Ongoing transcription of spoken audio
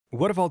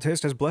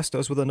Whatifalthist has blessed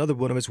us with another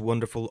one of his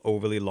wonderful,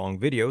 overly long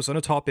videos on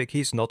a topic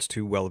he's not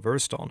too well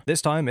versed on.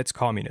 This time, it's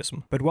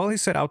communism. But while he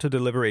set out to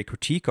deliver a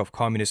critique of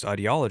communist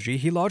ideology,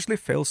 he largely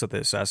fails at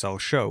this, as I'll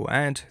show,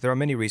 and there are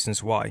many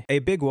reasons why. A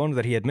big one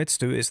that he admits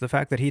to is the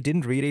fact that he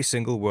didn't read a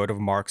single word of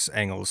Marx,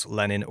 Engels,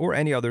 Lenin, or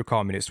any other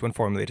communist when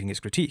formulating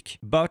his critique.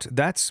 But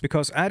that's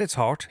because at its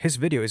heart, his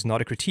video is not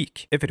a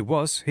critique. If it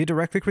was, he'd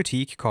directly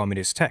critique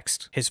communist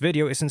text. His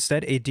video is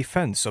instead a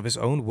defense of his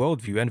own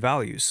worldview and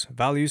values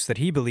that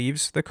he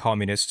believes the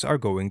communists are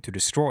going to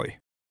destroy.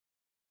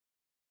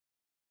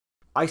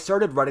 I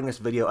started writing this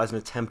video as an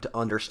attempt to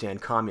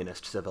understand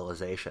communist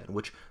civilization,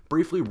 which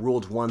briefly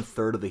ruled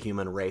 1/3 of the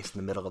human race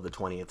in the middle of the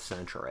 20th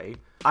century.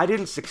 I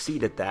didn't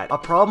succeed at that. A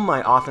problem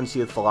I often see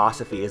with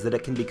philosophy is that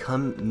it can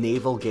become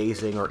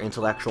navel-gazing or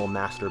intellectual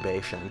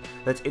masturbation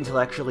that's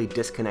intellectually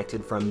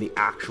disconnected from the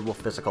actual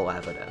physical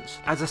evidence.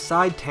 As a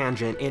side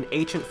tangent, in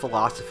ancient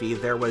philosophy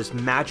there was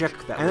magic,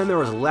 and then there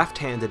was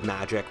left-handed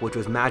magic, which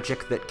was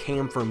magic that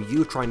came from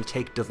you trying to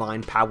take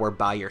divine power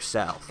by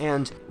yourself.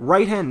 And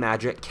right-hand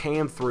magic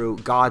came through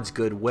God's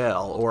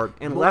goodwill,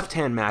 and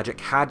left-hand magic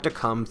had to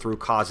come through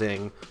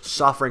causing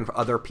suffering for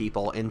other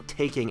people and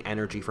taking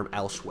energy from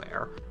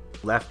elsewhere.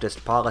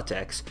 Leftist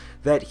politics,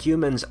 that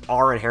humans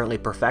are inherently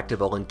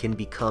perfectible and can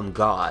become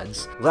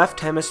gods. Left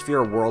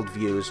hemisphere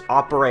worldviews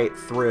operate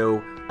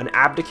through an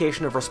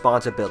abdication of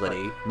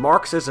responsibility.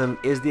 Marxism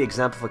is the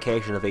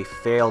exemplification of a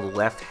failed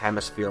left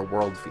hemisphere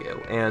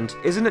worldview, and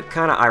isn't it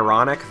kind of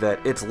ironic that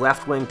it's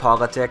left-wing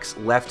politics,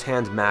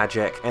 left-hand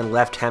magic, and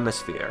left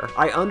hemisphere?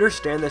 I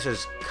understand this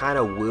is kind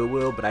of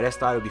woo-woo, but I just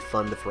thought it would be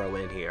fun to throw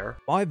in here.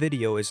 My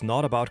video is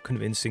not about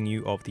convincing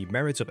you of the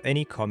merits of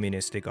any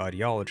communistic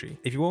ideology.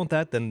 If you want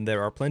that, then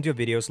there are plenty of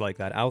videos like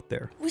that out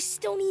there. We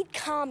still need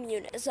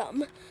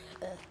communism.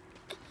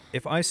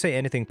 If I say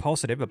anything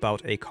positive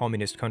about a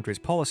communist country's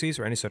policies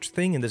or any such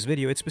thing in this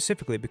video, it's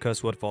specifically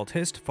because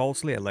Whatifalthist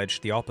falsely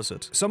alleged the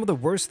opposite. Some of the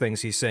worst things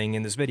he's saying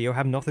in this video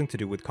have nothing to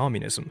do with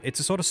communism. It's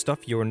the sort of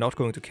stuff you're not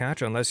going to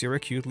catch unless you're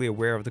acutely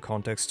aware of the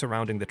context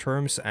surrounding the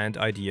terms and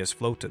ideas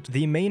floated.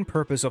 The main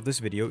purpose of this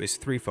video is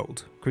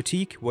threefold: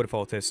 critique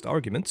Whatifalthist's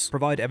arguments,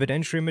 provide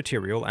evidentiary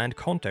material and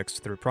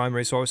context through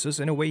primary sources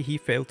in a way he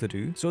failed to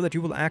do, so that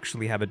you will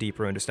actually have a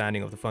deeper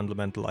understanding of the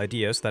fundamental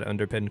ideas that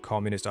underpin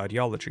communist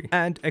ideology,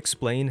 and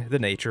explain the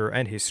nature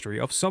and history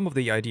of some of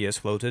the ideas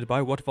floated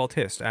by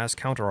Whatifalthist as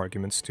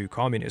counterarguments to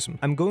communism.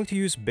 I'm going to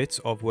use bits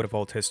of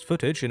Whatifalthist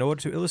footage in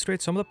order to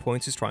illustrate some of the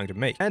points he's trying to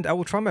make, and I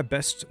will try my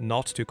best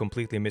not to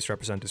completely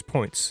misrepresent his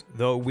points,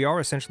 though we are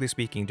essentially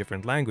speaking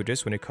different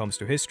languages when it comes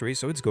to history,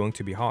 so it's going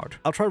to be hard.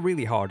 I'll try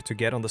really hard to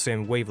get on the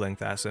same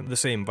wavelength as him, the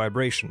same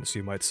vibrations,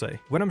 you might say.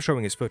 When I'm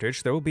showing his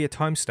footage, there will be a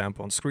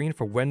timestamp on screen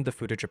for when the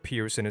footage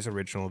appears in his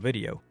original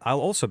video. I'll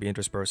also be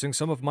interspersing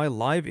some of my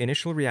live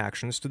initial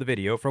reactions to the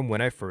video from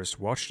when I first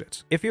watched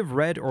it. If you've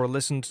read or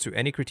listened to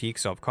any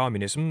critiques of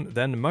communism,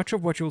 then much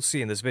of what you'll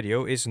see in this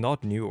video is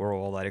not new or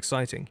all that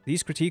exciting.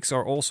 These critiques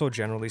are also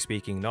generally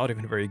speaking not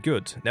even very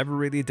good, never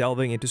really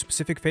delving into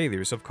specific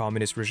failures of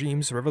communist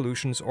regimes,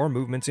 revolutions, or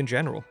movements in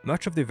general.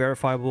 Much of the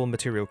verifiable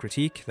material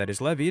critique that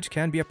is levied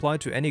can be applied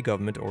to any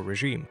government or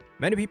regime.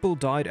 Many people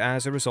died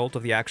as a result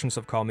of the actions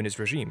of communist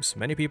regimes.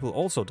 Many people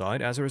also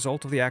died as a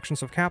result of the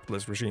actions of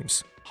capitalist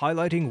regimes.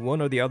 Highlighting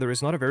one or the other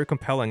is not a very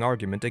compelling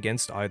argument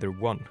against either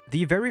one.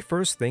 The very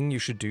first thing you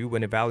should do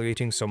when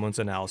evaluating someone's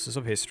analysis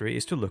of history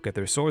is to look at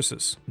their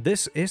sources.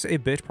 This is a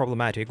bit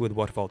problematic with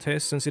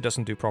Whatifalthist since he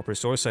doesn't do proper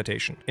source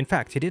citation. In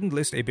fact, he didn't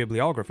list a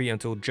bibliography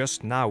until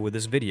just now with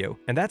this video,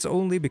 and that's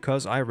only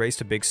because I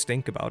raised a big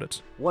stink about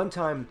it. One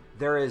time,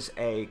 there is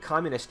a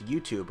communist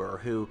YouTuber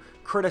who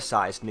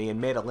criticized me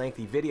and made a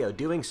lengthy video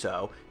doing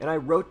so, and I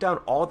wrote down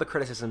all the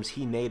criticisms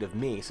he made of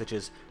me, such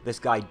as, this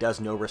guy does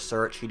no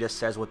research, he just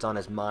says what's on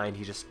his mind,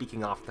 he's just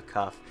speaking off the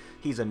cuff,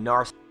 he's a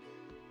narcissist.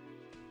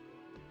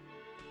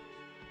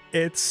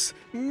 It's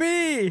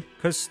me!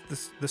 Because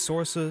the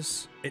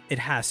sources... It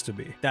has to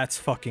be. That's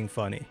fucking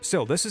funny.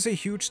 Still, this is a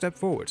huge step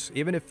forward,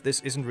 even if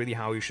this isn't really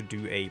how you should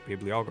do a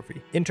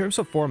bibliography. In terms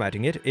of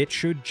formatting it, it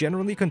should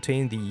generally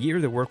contain the year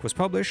the work was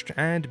published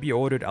and be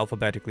ordered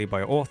alphabetically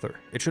by author.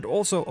 It should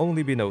also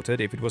only be noted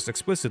if it was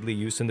explicitly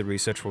used in the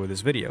research for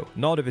this video,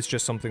 not if it's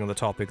just something on the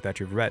topic that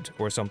you've read,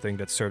 or something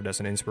that served as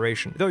an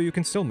inspiration, though you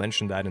can still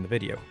mention that in the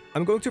video.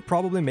 I'm going to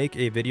probably make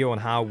a video on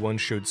how one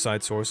should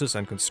cite sources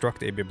and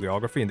construct a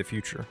bibliography in the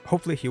future.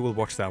 Hopefully he will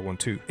watch that one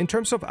too. In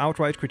terms of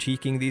outright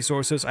critiquing these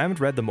sources, I haven't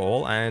read them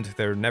all, and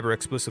they're never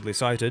explicitly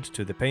cited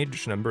to the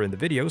page number in the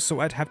video, so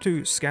I'd have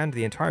to scan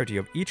the entirety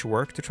of each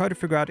work to try to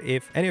figure out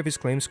if any of his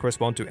claims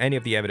correspond to any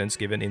of the evidence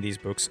given in these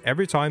books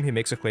every time he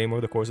makes a claim over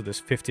the course of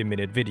this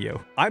 50-minute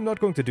video. I'm not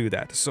going to do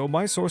that, so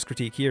my source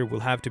critique here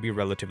will have to be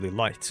relatively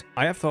light.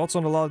 I have thoughts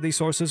on a lot of these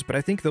sources, but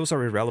I think those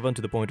are irrelevant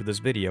to the point of this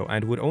video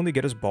and would only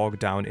get us bogged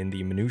down in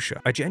the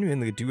minutiae. I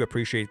genuinely do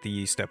appreciate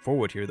the step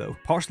forward here though,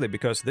 partially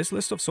because this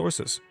list of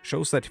sources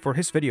shows that for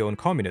his video on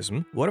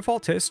communism,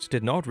 Whatifalthist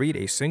did not read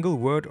a single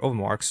word of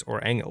Marx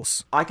or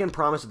Engels. I can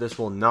promise that this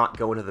will not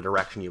go into the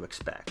direction you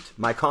expect.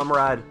 My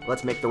comrade,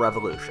 let's make the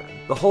revolution.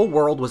 The whole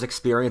world was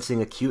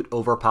experiencing acute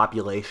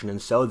overpopulation,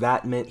 and so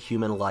that meant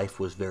human life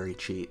was very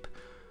cheap.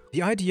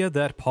 The idea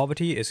that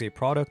poverty is a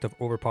product of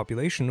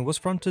overpopulation was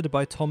fronted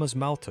by Thomas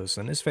Malthus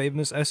in his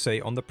famous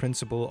essay on the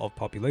principle of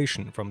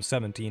population from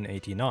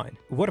 1789.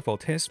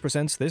 Whatifalthist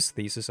presents this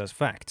thesis as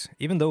fact,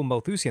 even though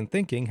Malthusian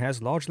thinking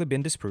has largely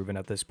been disproven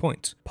at this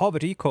point.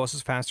 Poverty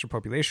causes faster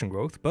population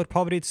growth, but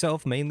poverty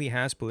itself mainly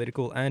has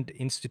political and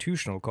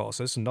institutional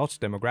causes, not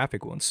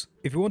demographic ones.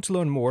 If you want to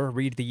learn more,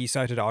 read the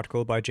cited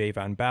article by J.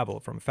 Van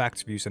Bavel from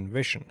Facts, Views and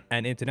Vision,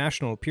 an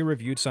international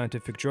peer-reviewed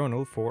scientific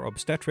journal for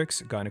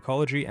obstetrics,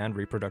 gynecology and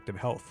reproductive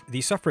health.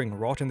 The suffering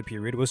wrought in the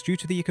period was due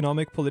to the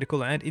economic,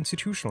 political, and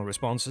institutional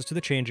responses to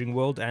the changing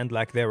world and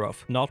lack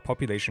thereof, not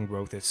population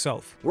growth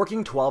itself.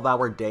 Working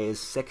 12-hour days,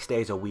 6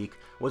 days a week,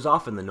 was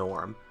often the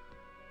norm.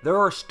 There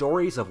are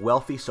stories of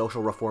wealthy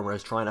social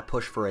reformers trying to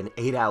push for an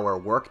 8-hour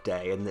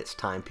workday in this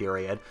time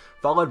period,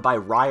 followed by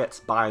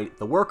riots by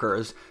the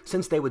workers,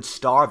 since they would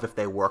starve if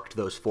they worked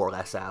those 4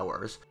 less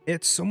hours.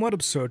 It's somewhat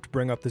absurd to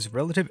bring up this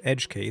relative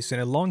edge case in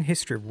a long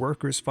history of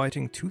workers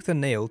fighting tooth and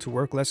nail to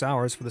work less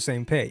hours for the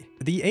same pay.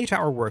 The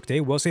 8-hour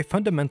workday was a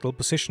fundamental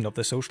position of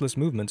the socialist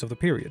movements of the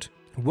period,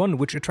 one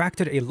which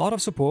attracted a lot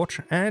of support,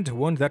 and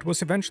one that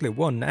was eventually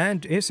won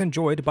and is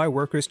enjoyed by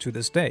workers to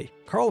this day.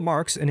 Karl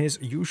Marx, in his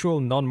usual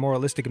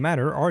non-moralistic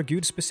manner,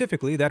 argued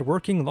specifically that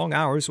working long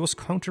hours was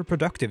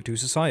counterproductive to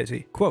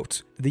society.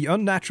 Quote, "The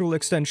unnatural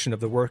extension of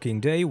the working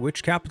day,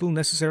 which capital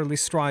necessarily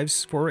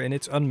strives for in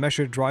its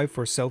unmeasured drive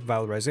for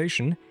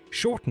self-valorization,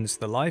 shortens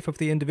the life of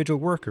the individual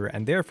worker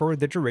and therefore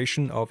the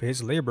duration of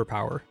his labor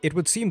power. It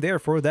would seem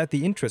therefore that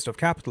the interest of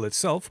capital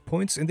itself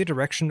points in the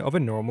direction of a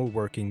normal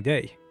working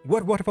day."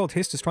 What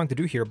Whatifalthist is trying to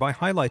do here by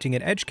highlighting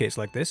an edge case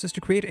like this is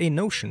to create a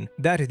notion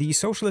that the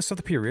socialists of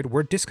the period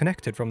were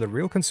disconnected from the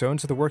real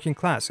concerns of the working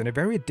class in a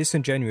very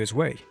disingenuous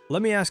way.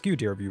 Let me ask you,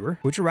 dear viewer,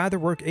 would you rather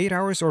work 8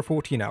 hours or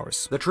 14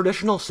 hours? The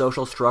traditional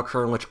social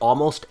structure in which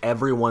almost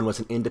everyone was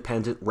an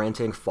independent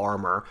renting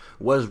farmer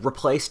was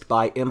replaced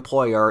by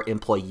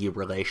employer-employee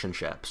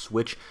relationships,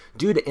 which,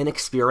 due to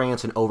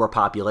inexperience and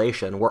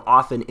overpopulation, were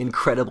often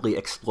incredibly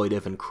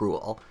exploitive and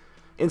cruel.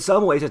 In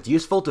some ways, it's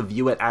useful to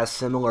view it as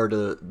similar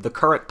to the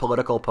current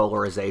political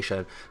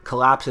polarization,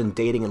 collapse in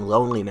dating and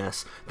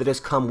loneliness that has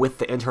come with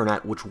the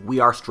internet, which we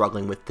are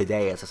struggling with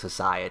today as a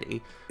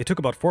society. It took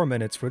about 4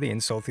 minutes for the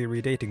incel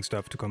theory dating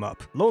stuff to come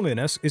up.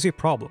 Loneliness is a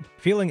problem.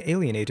 Feeling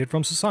alienated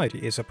from society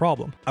is a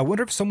problem. I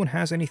wonder if someone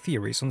has any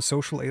theories on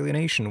social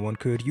alienation one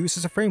could use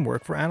as a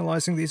framework for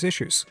analyzing these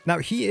issues. Now,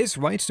 he is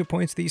right to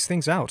point these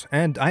things out,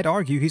 and I'd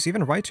argue he's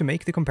even right to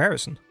make the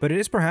comparison. But it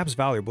is perhaps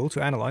valuable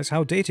to analyze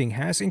how dating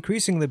has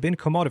increasingly been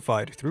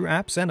commodified through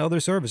apps and other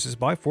services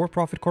by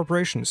for-profit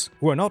corporations,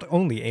 who are not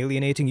only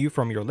alienating you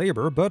from your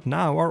labor, but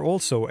now are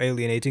also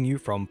alienating you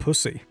from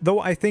pussy. Though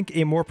I think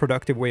a more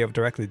productive way of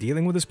directly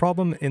dealing with this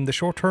problem in the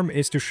short term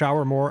is to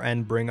shower more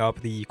and bring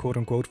up the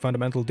quote-unquote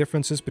fundamental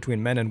differences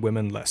between men and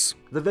women less.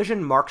 The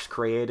vision Marx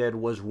created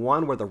was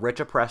one where the rich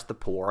oppressed the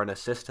poor in a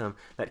system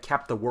that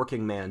kept the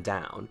working man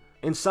down.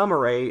 In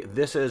summary,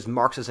 this is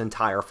Marx's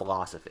entire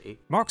philosophy.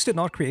 Marx did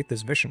not create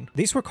this vision.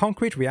 These were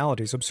concrete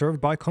realities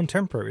observed by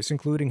contemporaries,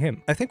 including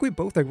him. I think we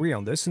both agree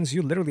on this since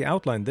you literally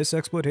outlined this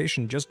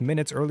exploitation just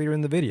minutes earlier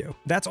in the video.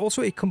 That's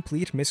also a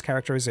complete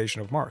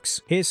mischaracterization of Marx.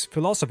 His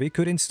philosophy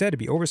could instead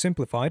be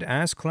oversimplified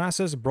as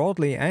classes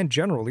broadly and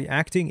generally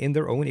acting in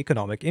their own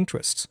economic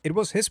interests. It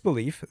was his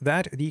belief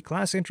that the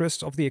class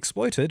interests of the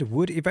exploited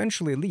would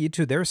eventually lead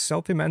to their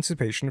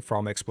self-emancipation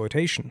from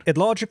exploitation. It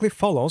logically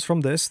follows from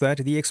this that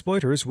the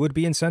exploiters would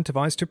be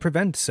incentivized to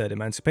prevent said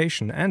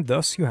emancipation, and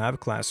thus you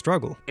have class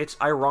struggle. It's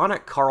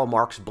ironic Karl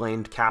Marx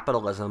blamed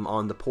capitalism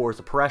on the poor's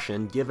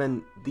oppression,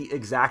 given the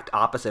exact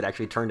opposite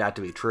actually turned out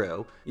to be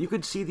true. You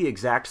could see the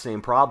exact same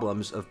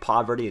problems of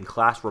poverty and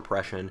class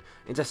repression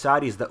in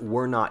societies that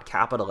were not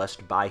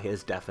capitalist by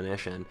his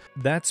definition.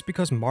 That's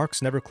because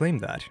Marx never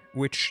claimed that,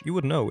 which you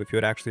would know if you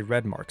had actually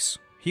read Marx.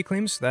 He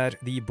claims that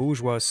the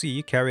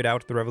bourgeoisie carried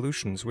out the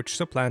revolutions which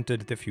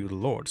supplanted the feudal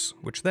lords,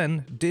 which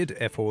then did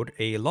afford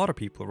a lot of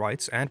people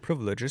rights and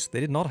privileges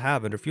they did not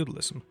have under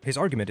feudalism. His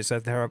argument is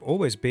that there have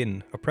always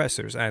been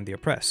oppressors and the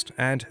oppressed,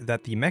 and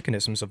that the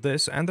mechanisms of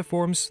this and the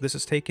forms this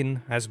has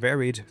taken has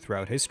varied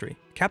throughout history.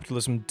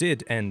 Capitalism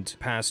did end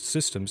past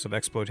systems of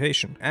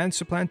exploitation, and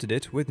supplanted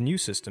it with new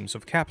systems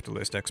of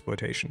capitalist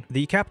exploitation.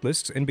 The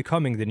capitalists, in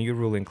becoming the new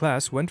ruling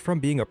class, went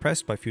from being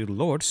oppressed by feudal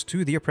lords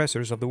to the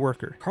oppressors of the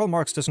worker. Karl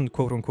Marx doesn't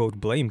quote-unquote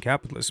blame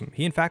capitalism.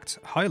 He in fact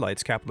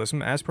highlights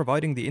capitalism as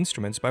providing the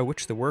instruments by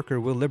which the worker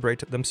will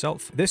liberate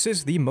themselves. This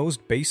is the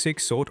most basic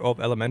sort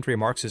of elementary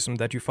Marxism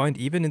that you find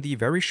even in the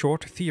very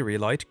short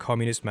theory-light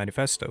Communist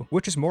Manifesto,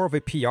 which is more of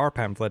a PR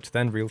pamphlet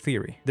than real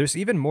theory. There's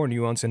even more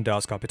nuance in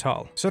Das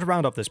Kapital. So to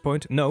round up this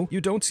point, no, you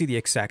don't see the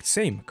exact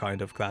same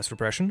kind of class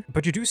repression,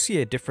 but you do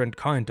see a different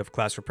kind of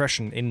class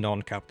repression in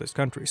non-capitalist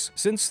countries,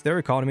 since their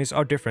economies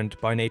are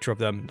different by nature of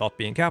them not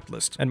being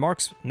capitalist, and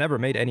Marx never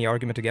made any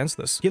argument against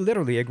this. He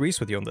literally agrees with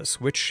with you on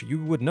this, which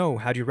you would know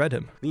had you read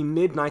him. The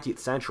mid-19th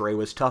century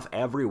was tough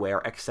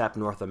everywhere except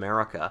North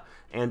America,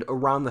 and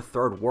around the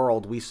Third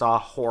World we saw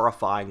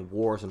horrifying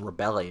wars and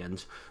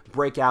rebellions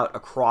break out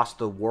across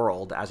the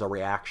world as a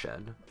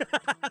reaction.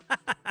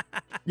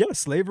 Yeah,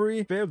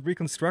 slavery, failed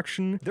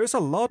Reconstruction. There's a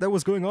lot that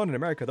was going on in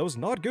America that was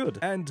not good.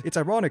 And it's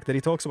ironic that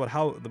he talks about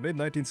how the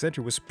mid-19th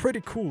century was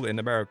pretty cool in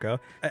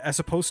America, as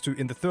opposed to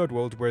in the Third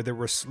World where there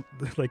was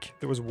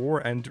war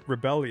and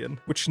rebellion,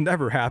 which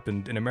never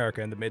happened in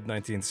America in the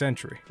mid-19th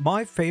century.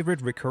 My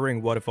favorite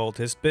recurring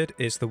Whatifalthist bit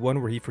is the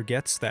one where he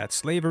forgets that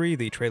slavery,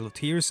 the Trail of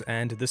Tears,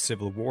 and the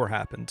Civil War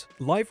happened.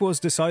 Life was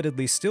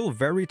decidedly still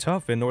very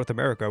tough in North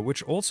America,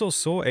 which also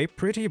saw a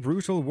pretty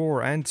brutal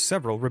war and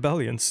several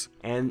rebellions.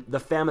 And the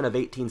famine of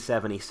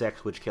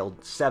 1876, which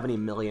killed 70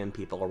 million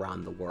people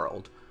around the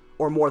world,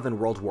 or more than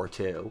World War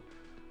II.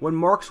 When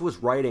Marx was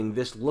writing,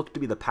 this looked to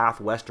be the path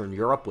Western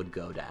Europe would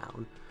go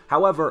down.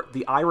 However,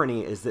 the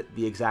irony is that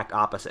the exact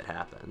opposite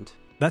happened.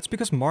 That's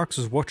because Marx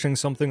was watching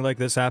something like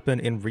this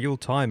happen in real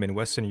time in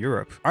Western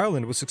Europe.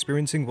 Ireland was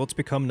experiencing what's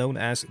become known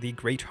as the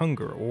Great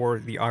Hunger, or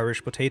the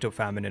Irish potato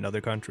famine in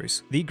other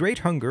countries. The Great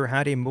Hunger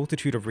had a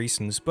multitude of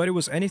reasons, but it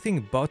was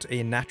anything but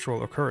a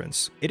natural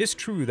occurrence. It is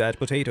true that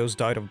potatoes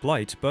died of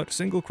blight, but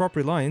single crop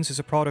reliance is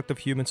a product of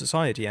human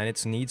society and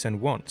its needs and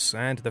wants,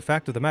 and the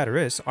fact of the matter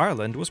is,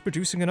 Ireland was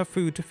producing enough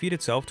food to feed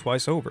itself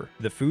twice over.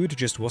 The food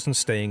just wasn't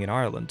staying in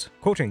Ireland.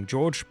 Quoting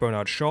George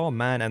Bernard Shaw,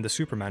 Man and the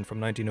Superman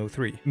from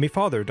 1903, "My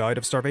father died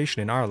of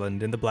starvation in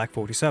Ireland in the Black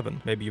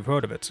 47. Maybe you've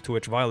heard of it." To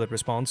which Violet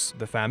responds,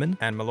 "The famine?"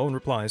 And Malone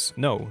replies,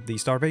 "No, the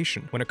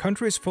starvation. When a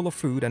country is full of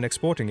food and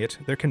exporting it,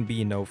 there can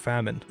be no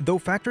famine." Though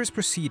factors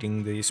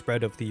preceding the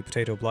spread of the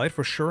potato blight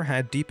for sure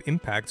had deep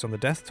impacts on the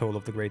death toll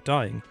of the Great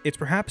Dying, it's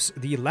perhaps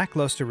the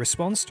lackluster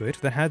response to it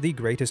that had the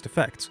greatest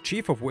effect,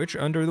 chief of which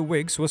under the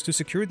Whigs was to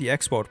secure the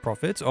export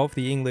profits of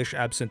the English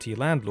absentee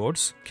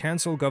landlords,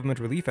 cancel government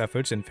relief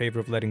efforts in favor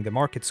of letting the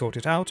market sort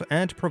it out,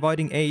 and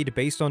providing aid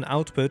based on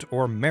output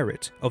or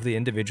merit of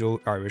the individual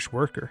Irish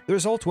worker. The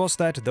result was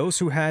that those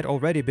who had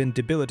already been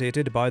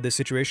debilitated by the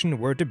situation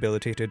were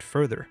debilitated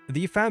further.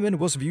 The famine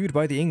was viewed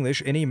by the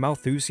English in a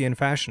Malthusian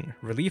fashion.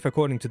 Relief,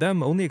 according to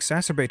them, only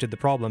exacerbated the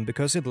problem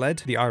because it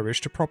led the Irish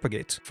to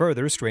propagate,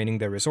 further straining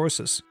their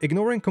resources.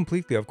 Ignoring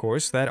completely, of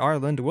course, that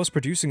Ireland was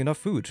producing enough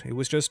food. It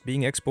was just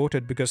being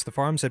exported because the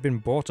farms had been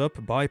bought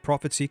up by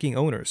profit-seeking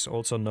owners,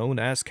 also known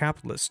as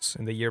capitalists,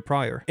 in the year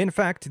prior. In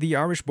fact, the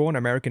Irish-born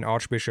American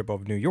Archbishop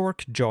of New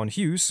York, John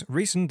Hughes,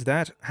 reasoned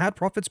that had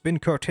profits been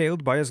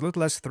curtailed by as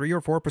little as 3 or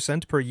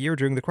 4% per year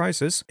during the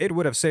crisis, it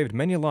would have saved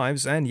many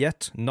lives and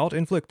yet not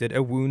inflicted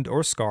a wound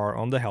or scar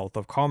on the health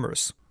of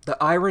commerce. The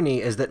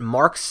irony is that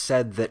Marx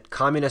said that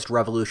communist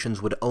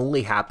revolutions would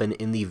only happen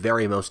in the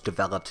very most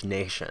developed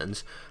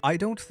nations. I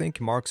don't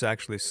think Marx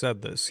actually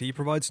said this. He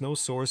provides no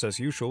source as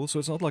usual, so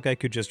it's not like I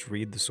could just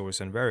read the source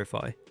and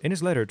verify. In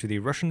his letter to the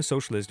Russian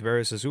socialist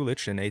Vera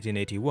Zulich in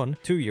 1881,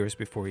 2 years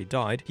before he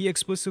died, he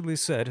explicitly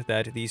said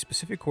that the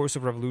specific course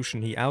of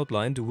revolution he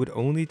outlined would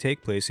only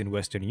take place in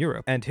Western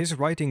Europe, and his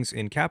writings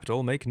in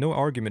Capital make no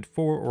argument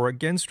for or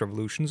against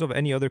revolutions of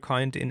any other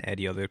kind in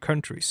any other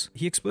countries.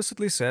 He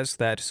explicitly says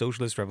that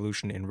socialist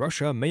revolution in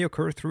Russia may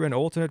occur through an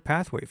alternate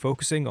pathway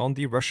focusing on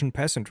the Russian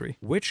peasantry,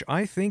 which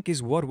I think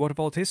is what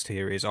Whatifalthist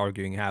here is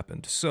arguing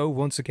happened. So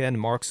once again,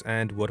 Marx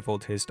and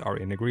Whatifalthist are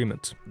in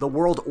agreement. The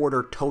world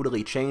order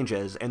totally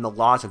changes and the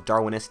laws of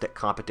Darwinistic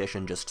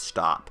competition just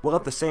stop. Well,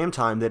 at the same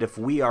time that if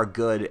we are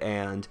good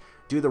and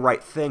do the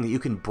right thing, that you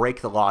can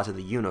break the laws of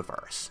the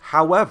universe.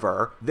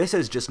 However, this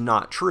is just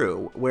not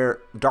true,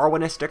 where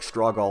Darwinistic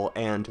struggle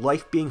and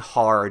life being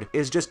hard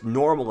is just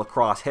normal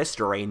across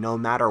history no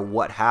matter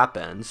what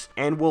happens,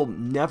 and will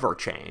never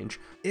change.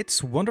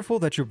 It's wonderful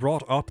that you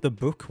brought up the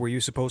book where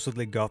you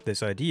supposedly got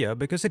this idea,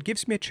 because it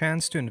gives me a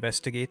chance to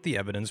investigate the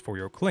evidence for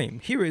your claim.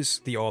 Here is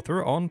the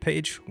author on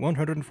page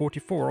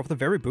 144 of the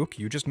very book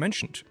you just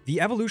mentioned. The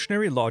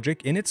evolutionary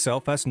logic in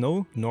itself has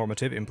no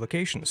normative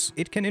implications.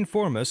 It can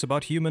inform us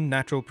about human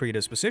natural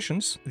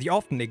predispositions, the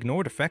often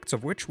ignored effects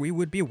of which we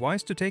would be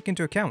wise to take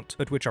into account,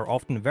 but which are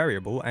often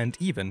variable and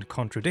even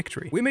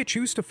contradictory. We may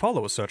choose to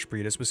follow such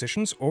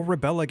predispositions or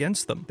rebel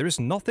against them. There is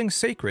nothing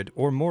sacred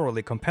or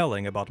morally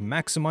compelling about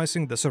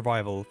maximizing the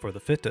survival for the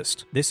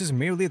fittest. This is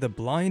merely the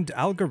blind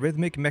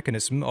algorithmic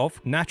mechanism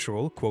of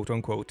natural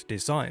quote-unquote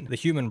design. The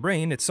human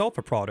brain, itself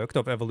a product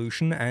of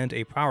evolution and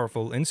a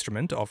powerful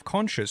instrument of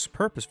conscious,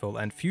 purposeful,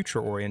 and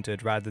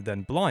future-oriented rather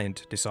than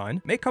blind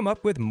design, may come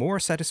up with more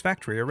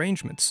satisfactory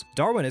arrangements.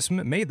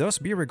 Darwinism may thus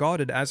be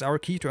regarded as our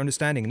key to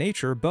understanding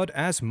nature, but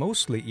as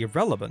mostly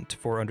irrelevant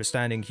for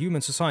understanding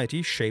human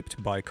society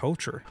shaped by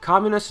culture.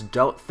 Communists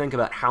don't think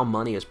about how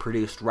money is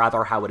produced,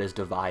 rather how it is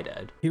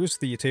divided. Here's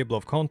the table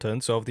of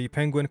contents of the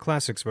Penguin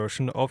Classics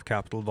version of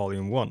Capital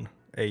Volume 1,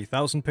 a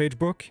 1000-page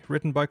book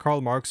written by Karl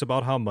Marx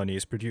about how money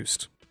is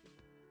produced.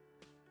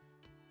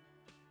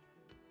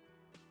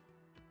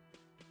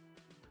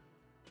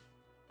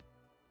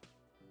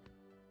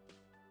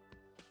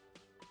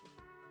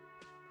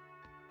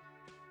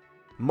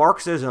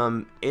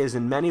 Marxism is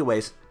in many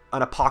ways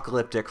an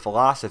apocalyptic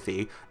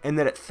philosophy, in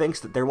that it thinks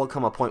that there will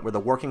come a point where the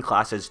working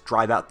classes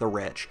drive out the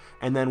rich,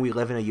 and then we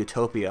live in a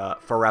utopia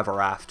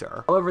forever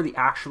after. However, the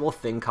actual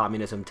thing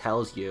communism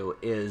tells you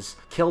is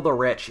kill the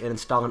rich and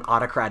install an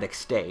autocratic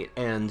state,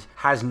 and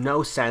has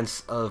no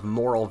sense of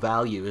moral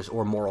values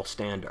or moral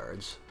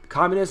standards.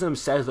 Communism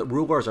says that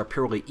rulers are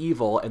purely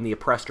evil and the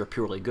oppressed are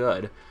purely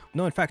good.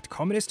 No, in fact,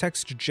 communist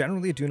texts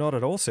generally do not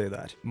at all say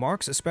that.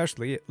 Marx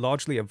especially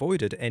largely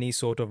avoided any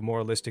sort of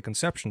moralistic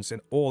conceptions in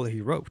all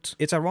he wrote.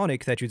 It's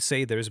ironic that you'd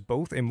say there's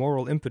both a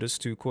moral impetus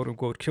to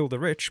quote-unquote kill the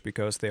rich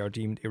because they are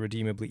deemed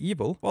irredeemably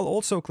evil, while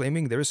also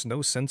claiming there's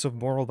no sense of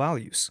moral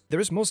values. There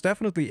is most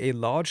definitely a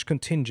large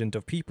contingent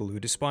of people who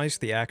despise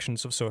the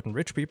actions of certain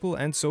rich people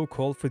and so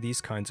call for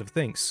these kinds of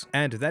things.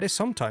 And that is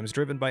sometimes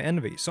driven by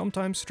envy,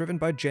 sometimes driven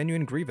by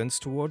genuine grievance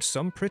towards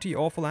some pretty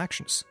awful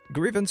actions.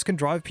 Grievance can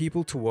drive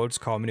people towards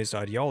communist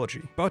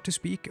ideology, but to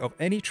speak of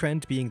any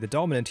trend being the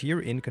dominant here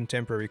in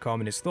contemporary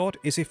communist thought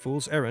is a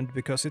fool's errand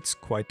because it's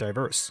quite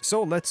diverse.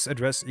 So let's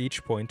address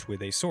each point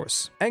with a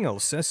source.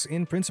 Engels says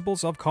in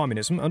Principles of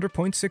Communism under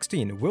point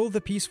 16, will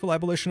the peaceful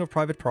abolition of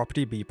private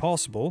property be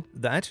possible?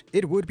 That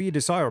it would be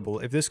desirable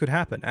if this could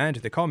happen, and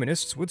the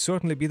communists would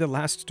certainly be the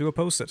last to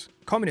oppose it.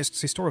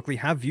 Communists historically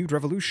have viewed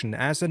revolution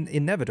as an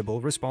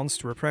inevitable response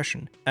to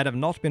repression, and have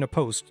not been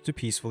opposed to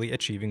peacefully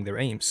achieving their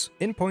aims.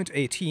 In point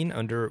 18,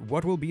 under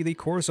what will be the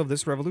course of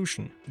this revolution,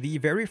 the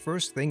very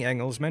first thing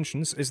Engels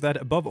mentions is that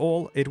above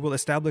all, it will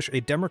establish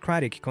a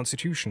democratic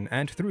constitution,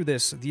 and through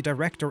this, the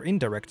direct or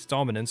indirect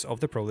dominance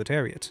of the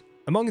proletariat.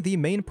 Among the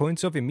main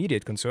points of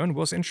immediate concern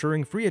was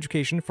ensuring free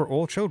education for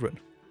all children.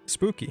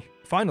 Spooky.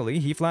 Finally,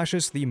 he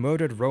flashes the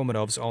murdered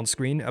Romanovs on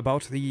screen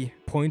about the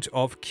point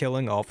of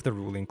killing off the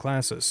ruling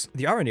classes.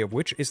 The irony of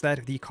which is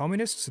that the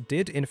communists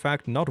did in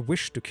fact not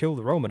wish to kill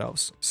the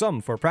Romanovs,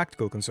 some for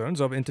practical concerns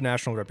of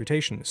international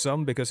reputation,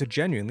 some because it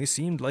genuinely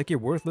seemed like a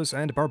worthless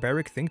and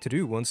barbaric thing to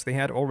do once they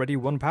had already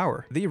won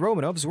power. The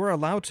Romanovs were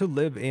allowed to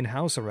live in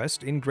house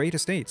arrest in great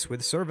estates,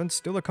 with servants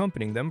still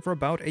accompanying them for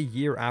about a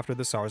year after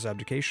the Tsar's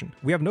abdication.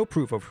 We have no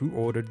proof of who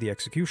ordered the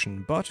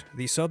execution, but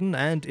the sudden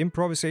and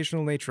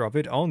improvisational nature of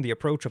it on the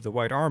approach of the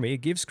White Army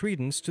gives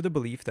credence to the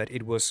belief that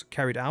it was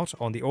carried out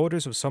on the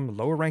orders of some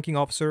lower-ranking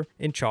officer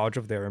in charge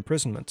of their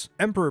imprisonment.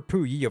 Emperor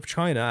Puyi of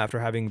China, after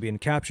having been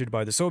captured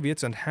by the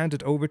Soviets and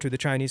handed over to the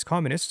Chinese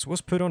communists,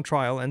 was put on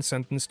trial and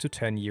sentenced to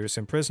 10 years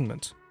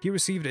imprisonment. He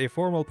received a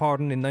formal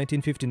pardon in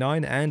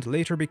 1959 and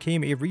later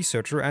became a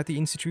researcher at the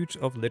Institute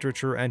of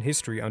Literature and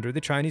History under the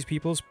Chinese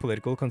People's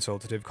Political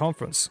Consultative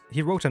Conference.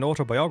 He wrote an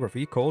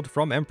autobiography called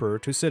From Emperor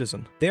to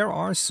Citizen. There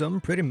are some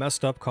pretty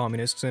messed up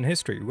communists in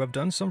history who have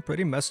done some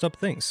pretty messed up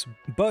things.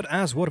 But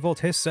as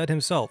Whatifalthist said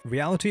himself,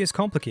 reality is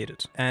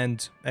complicated,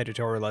 and,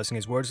 editorializing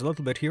his words a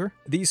little bit here,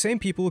 these same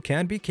people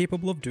can be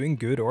capable of doing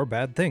good or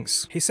bad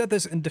things. He said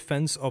this in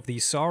defense of the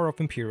Tsar of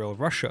Imperial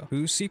Russia,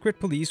 whose secret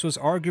police was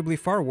arguably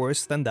far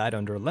worse than that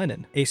under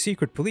Lenin, a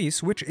secret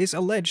police which is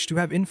alleged to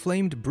have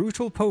inflamed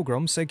brutal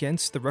pogroms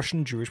against the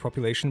Russian Jewish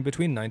population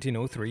between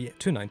 1903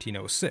 to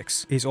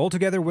 1906. He's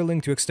altogether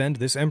willing to extend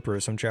this emperor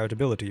some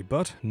charitability,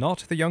 but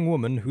not the young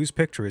woman whose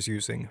picture is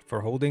using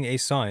for holding a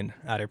sign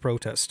at a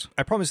protest.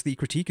 I promise the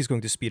critique is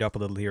going to speed up a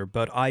little here,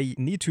 but I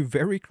need to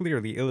very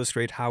clearly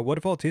illustrate how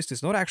Whatifalthist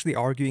is not actually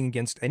arguing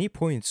against any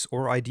points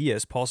or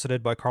ideas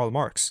posited by Karl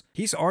Marx.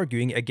 He's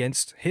arguing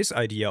against his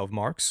idea of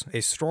Marx,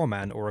 a straw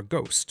man or a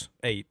ghost,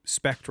 a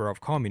spectre of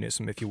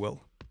communism, if you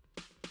will.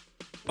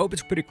 I hope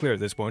it's pretty clear at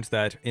this point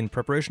that, in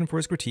preparation for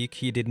his critique,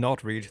 he did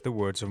not read the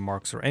words of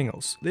Marx or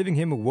Engels, leaving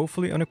him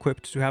woefully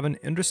unequipped to have an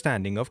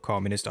understanding of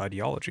communist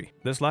ideology.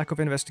 This lack of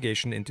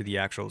investigation into the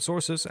actual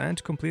sources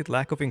and complete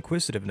lack of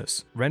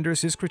inquisitiveness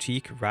renders his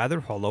critique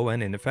rather hollow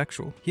and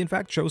ineffectual. He in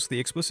fact chose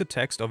the explicit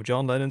text of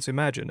John Lennon's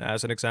Imagine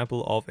as an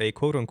example of a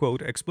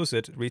quote-unquote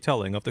explicit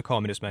retelling of the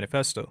Communist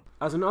Manifesto.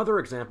 As another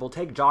example,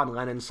 take John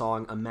Lennon's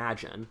song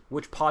Imagine,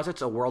 which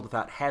posits a world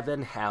without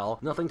heaven, hell,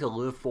 nothing to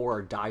live for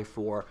or die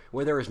for,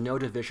 where there is no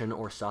division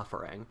or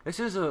suffering. This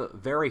is a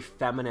very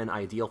feminine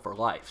ideal for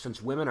life,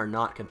 since women are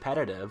not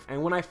competitive,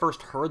 and when I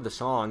first heard the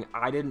song,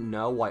 I didn't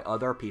know why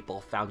other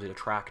people found it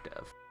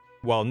attractive.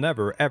 While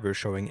never ever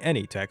showing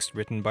any text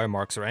written by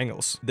Marx or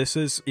Engels. This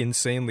is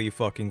insanely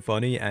fucking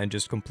funny and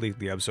just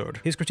completely absurd.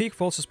 His critique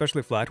falls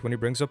especially flat when he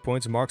brings up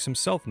points Marx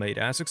himself made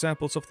as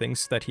examples of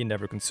things that he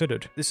never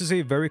considered. This is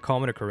a very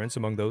common occurrence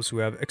among those who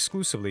have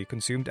exclusively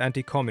consumed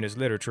anti-communist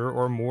literature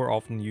or more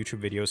often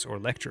YouTube videos or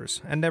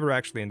lectures, and never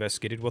actually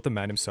investigated what the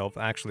man himself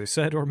actually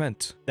said or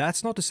meant.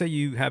 That's not to say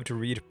you have to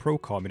read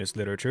pro-communist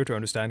literature to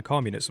understand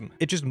communism.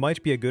 It just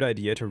might be a good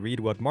idea to read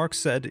what Marx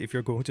said if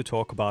you're going to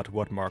talk about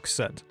what Marx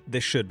said.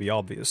 This should be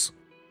obvious.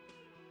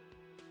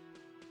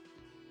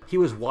 He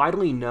was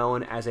widely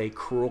known as a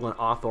cruel and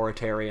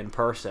authoritarian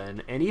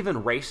person, and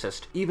even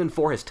racist, even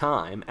for his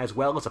time, as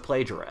well as a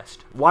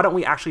plagiarist. Why don't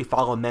we actually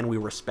follow men we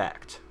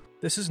respect?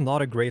 This is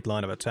not a great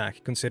line of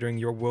attack, considering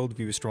your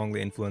worldview is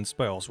strongly influenced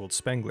by Oswald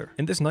Spengler.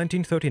 In this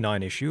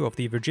 1939 issue of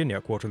the Virginia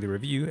Quarterly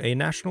Review, a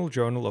national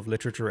journal of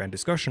literature and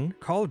discussion,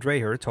 Carl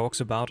Dreher talks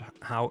about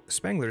how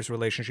Spengler's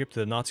relationship to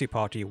the Nazi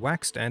Party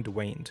waxed and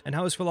waned, and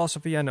how his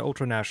philosophy and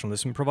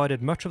ultranationalism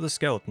provided much of the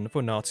skeleton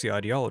for Nazi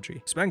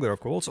ideology. Spengler,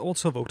 of course,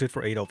 also voted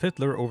for Adolf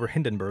Hitler over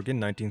Hindenburg in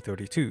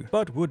 1932,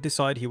 but would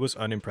decide he was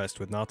unimpressed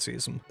with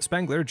Nazism.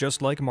 Spengler,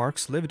 just like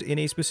Marx, lived in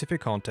a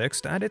specific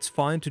context, and it's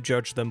fine to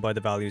judge them by the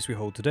values we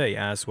hold today,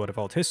 as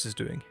Whatifalthist is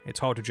doing. It's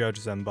hard to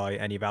judge them by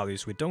any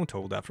values we don't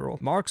hold, after all.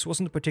 Marx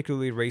wasn't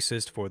particularly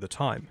racist for the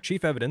time.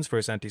 Chief evidence for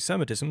his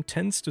anti-Semitism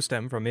tends to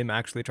stem from him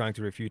actually trying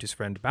to refute his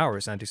friend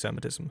Bauer's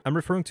anti-Semitism. I'm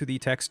referring to the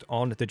text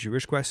on the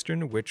Jewish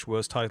question, which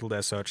was titled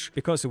as such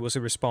because it was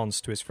a response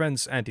to his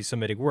friend's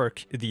anti-Semitic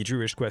work, The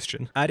Jewish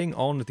Question. Adding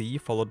on the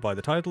followed by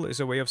the title is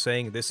a way of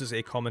saying this is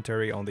a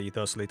commentary on the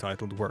thusly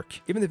titled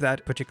work. Even if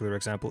that particular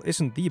example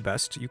isn't the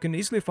best, you can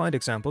easily find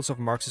examples of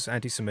Marx's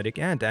anti-Semitic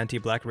and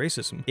anti-black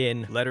racism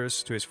in letters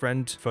to his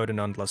friend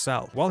Ferdinand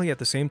Lassalle, while he at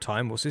the same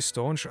time was a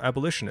staunch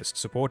abolitionist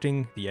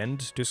supporting the end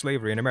to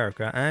slavery in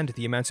America and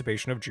the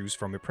emancipation of Jews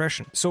from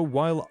oppression. So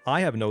while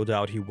I have no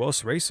doubt he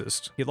was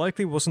racist, he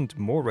likely wasn't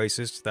more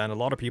racist than a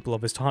lot of people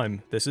of his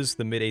time. This is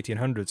the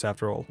mid-1800s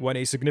after all, when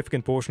a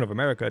significant portion of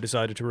America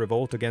decided to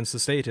revolt against the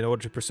state in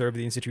order to preserve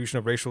the institution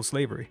of racial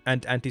slavery,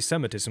 and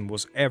anti-Semitism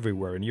was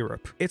everywhere in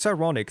Europe. It's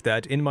ironic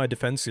that in my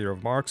defense here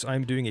of Marx,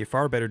 I'm doing a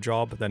far better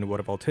job than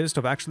Whatifalthist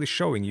of actually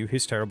showing you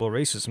his terrible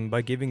racism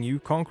by giving you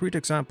concrete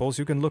examples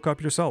you can look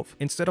up yourself,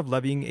 instead of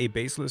levying a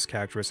baseless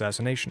character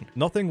assassination.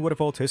 Nothing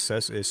Whatifalthist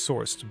says is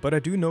sourced, but I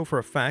do know for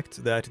a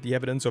fact that the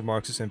evidence of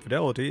Marx's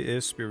infidelity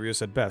is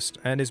spurious at best,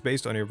 and is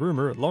based on a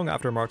rumor long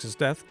after Marx's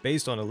death,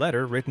 based on a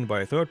letter written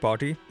by a third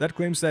party that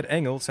claims that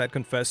Engels had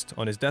confessed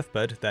on his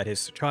deathbed that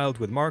his child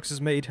with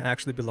Marx's maid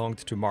actually belonged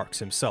to Marx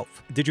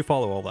himself. Did you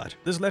follow all that?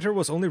 This letter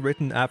was only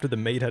written after the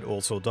maid had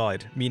also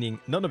died,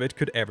 meaning none of it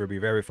could ever be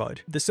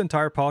verified. This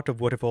entire part of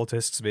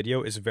Whatifalthist's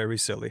video is very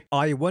silly.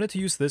 I wanted to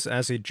use this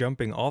as a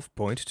jumping off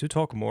point to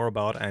talk more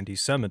about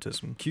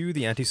anti-Semitism. Cue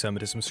the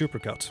anti-Semitism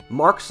supercut.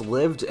 Marx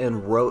lived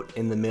and wrote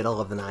in the middle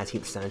of the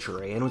 19th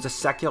century and was a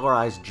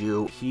secularized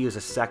Jew. He is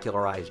a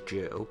secularized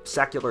Jew.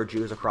 Secular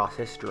Jews across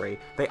history,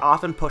 they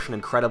often push an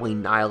incredibly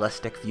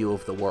nihilistic view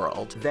of the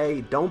world.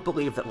 They don't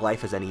believe that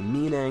life has any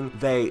meaning.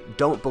 They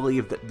don't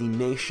believe that the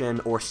nation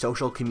or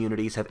social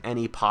communities have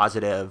any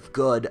positive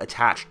good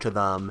attached to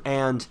them.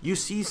 And you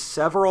see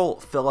several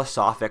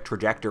philosophic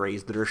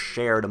trajectories that are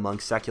shared among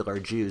secular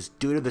Jews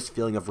due to this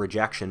feeling of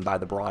rejection by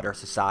the broader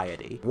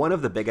society. One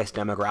of the biggest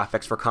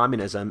demographics for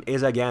communism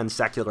is again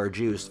secular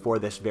Jews for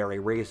this very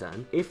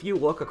reason. If you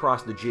look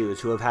across the Jews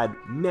who have had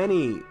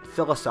many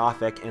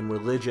philosophic and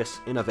religious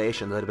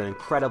innovations that have been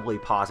incredibly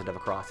positive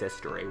across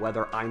history,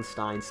 whether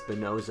Einstein,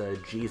 Spinoza,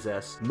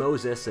 Jesus,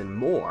 Moses, and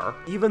more,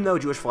 even though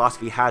Jewish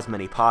philosophy has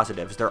many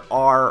positives, there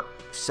are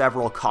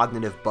several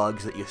cognitive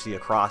bugs that you see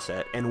across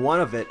it, and one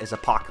of it is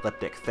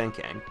apocalyptic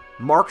thinking.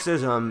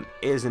 Marxism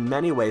is in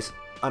many ways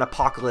an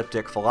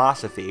apocalyptic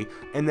philosophy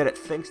in that it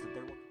thinks that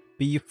there will...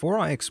 Before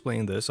I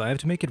explain this, I have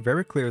to make it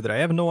very clear that I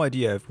have no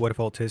idea if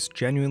Whatifalthist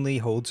genuinely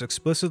holds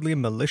explicitly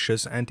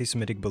malicious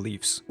anti-Semitic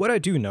beliefs. What I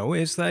do know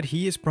is that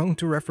he is prone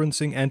to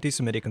referencing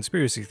anti-Semitic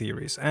conspiracy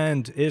theories,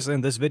 and is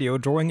in this video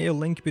drawing a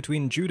link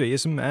between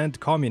Judaism and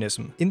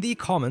communism. In the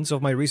comments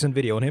of my recent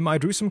video on him, I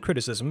drew some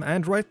criticism,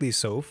 and rightly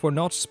so, for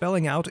not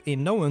spelling out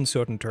in no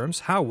uncertain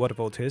terms how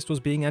Whatifalthist was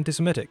being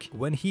anti-Semitic,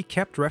 when he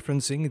kept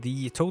referencing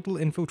the total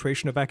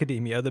infiltration of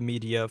academia, the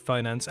media,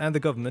 finance, and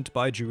the government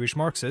by Jewish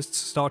Marxists,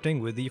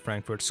 starting with the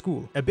Frankfurt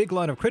School. A big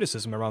line of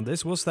criticism around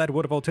this was that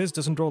Whatifalthist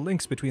doesn't draw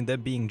links between them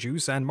being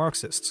Jews and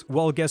Marxists.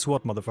 Well, guess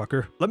what,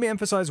 motherfucker? Let me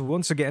emphasize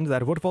once again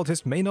that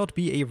Whatifalthist may not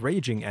be a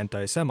raging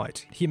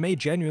anti-Semite. He may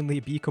genuinely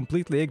be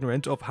completely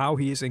ignorant of how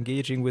he is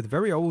engaging with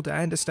very old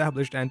and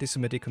established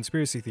anti-Semitic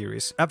conspiracy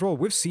theories. After all,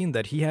 we've seen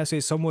that he has a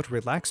somewhat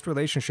relaxed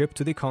relationship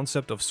to the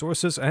concept of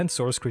sources and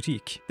source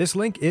critique. This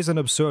link is an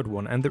absurd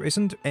one, and there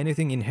isn't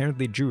anything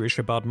inherently Jewish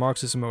about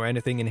Marxism or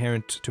anything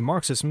inherent to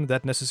Marxism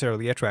that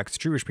necessarily attracts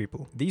Jewish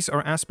people. These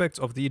are aspects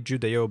of the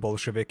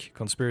Judeo-Bolshevik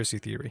conspiracy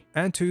theory.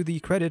 And to the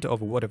credit of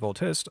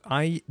Whatifalthist,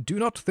 I do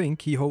not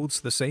think he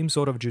holds the same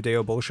sort of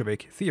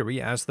Judeo-Bolshevik theory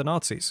as the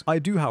Nazis. I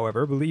do,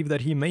 however, believe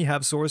that he may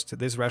have sourced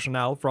this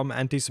rationale from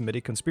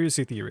anti-Semitic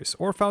conspiracy theories,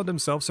 or found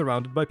himself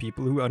surrounded by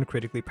people who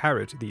uncritically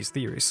parrot these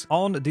theories.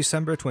 On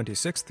December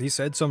 26th, he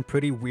said some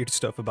pretty weird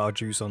stuff about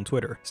Jews on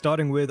Twitter,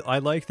 starting with "I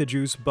like the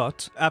Jews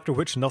but," after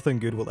which nothing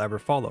good will ever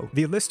follow.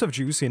 The list of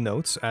Jews he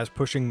notes as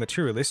pushing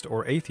materialist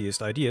or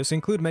atheist ideas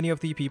include many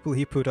of the people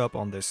he put up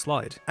on on this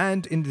slide.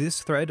 And in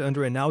this thread,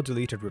 under a now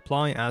deleted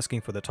reply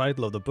asking for the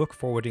title of the book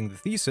forwarding the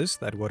thesis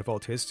that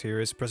Whatifalthist here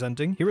is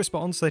presenting, he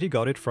responds that he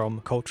got it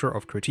from Culture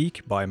of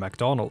Critique by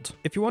MacDonald.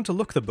 If you want to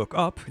look the book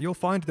up, you'll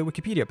find the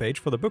Wikipedia page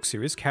for the book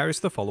series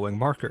carries the following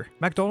marker.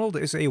 MacDonald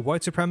is a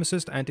white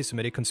supremacist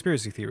anti-Semitic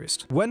conspiracy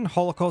theorist. When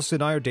Holocaust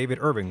denier David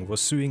Irving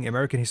was suing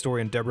American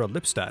historian Deborah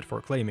Lipstadt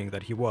for claiming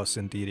that he was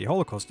indeed a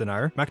Holocaust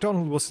denier,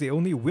 MacDonald was the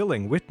only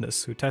willing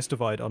witness who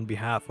testified on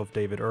behalf of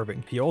David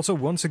Irving. He also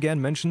once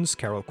again mentions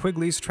Carol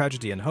Quigley's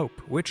Tragedy and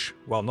Hope, which,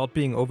 while not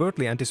being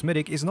overtly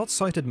anti-Semitic, is not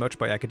cited much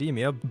by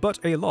academia, but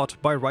a lot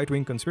by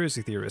right-wing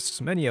conspiracy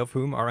theorists, many of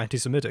whom are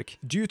anti-Semitic,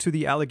 due to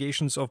the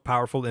allegations of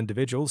powerful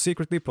individuals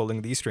secretly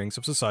pulling the strings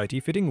of society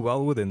fitting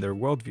well within their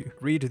worldview.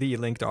 Read the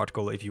linked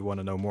article if you want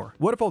to know more.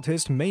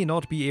 Whatifalthist may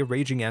not be a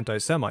raging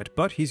anti-Semite,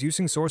 but he's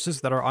using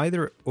sources that are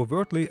either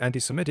overtly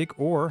anti-Semitic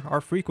or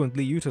are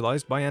frequently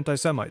utilized by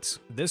anti-Semites.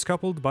 This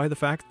coupled by the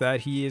fact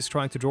that he is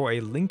trying to draw a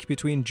link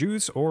between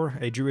Jews or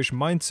a Jewish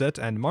mindset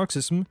and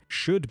Marxism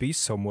should be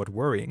somewhat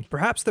worrying.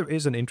 Perhaps there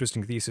is an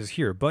interesting thesis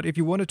here, but if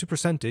you wanted to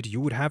present it, you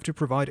would have to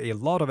provide a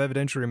lot of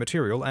evidentiary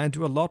material and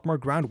do a lot more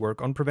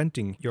groundwork on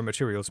preventing your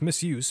material's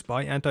misuse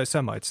by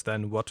anti-Semites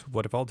than what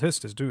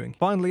Whatifalthist is doing.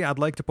 Finally, I'd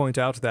like to point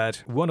out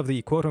that one of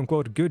the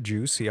quote-unquote good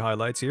Jews he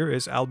highlights here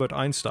is Albert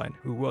Einstein,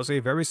 who was a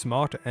very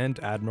smart and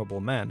admirable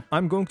man.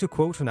 I'm going to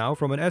quote now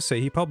from an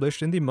essay he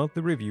published in the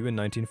Monthly Review in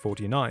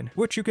 1949,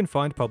 which you can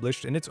find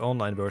published in its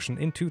online version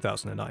in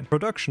 2009.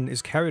 Production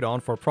is carried on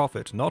for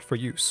profit, not for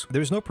use.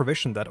 There is no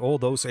provision that all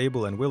those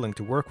able and willing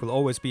to work will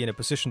always be in a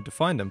position to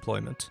find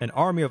employment. An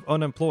army of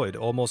unemployed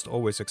almost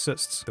always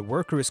exists. The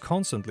worker is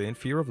constantly in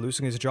fear of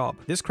losing his job.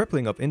 This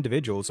crippling of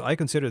individuals I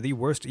consider the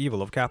worst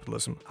evil of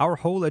capitalism. Our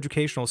whole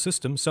educational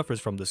system suffers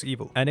from this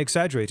evil. An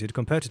exaggerated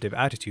competitive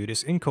attitude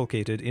is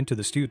inculcated into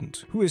the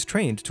student, who is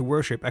trained to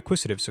worship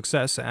acquisitive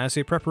success as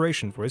a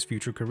preparation for his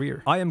future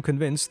career. I am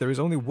convinced there is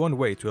only one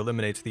way to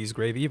eliminate these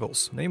grave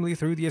evils, namely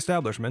through the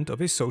establishment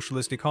of a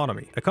socialist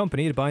economy,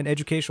 accompanied by an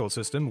educational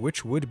system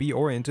which would be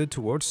oriented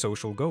towards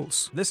social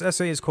goals. This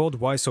essay is called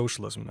Why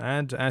Socialism,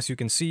 and as you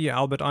can see,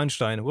 Albert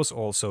Einstein was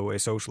also a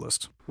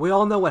socialist. We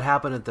all know what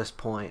happened at this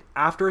point.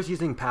 After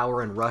seizing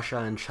power in Russia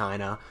and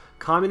China,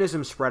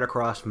 communism spread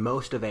across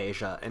most of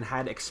Asia and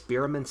had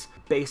experiments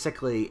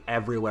basically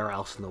everywhere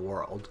else in the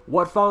world.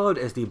 What followed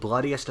is the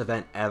bloodiest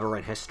event ever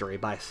in history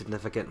by a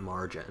significant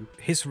margin.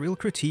 His real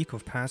critique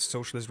of past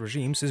socialist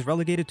regimes is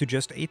relegated to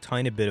just a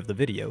tiny bit of the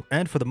video,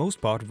 and for the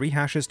most part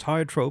rehashes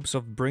tired tropes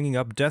of bringing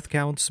up death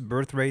counts,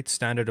 birth rates,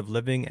 standard of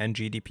living, and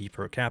GDP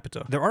per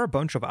capita. There are a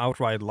bunch of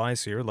outright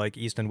lies here, like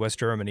East and West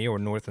Germany or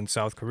North and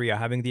South Korea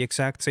having the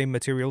exact same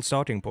material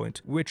starting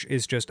point, which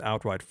is just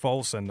outright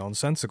false and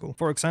nonsensical.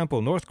 For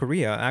example, North Korea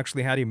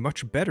actually had a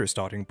much better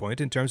starting point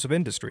in terms of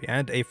industry,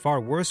 and a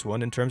far worse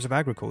one in terms of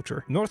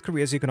agriculture. North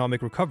Korea's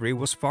economic recovery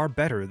was far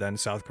better than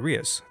South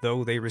Korea's,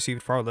 though they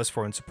received far less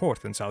foreign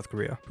support than South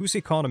Korea, whose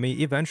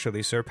economy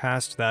eventually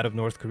surpassed that of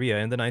North Korea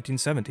in the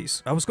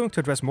 1970s. I was going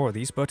to address more of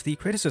these, but the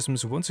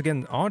criticisms once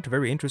again aren't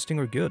very interesting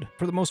or good.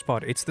 For the most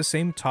part, it's the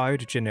same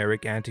tired,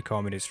 generic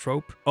anti-communist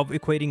trope of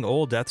equating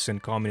all deaths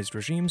in communist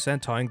regimes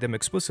and tying them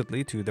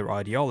explicitly to their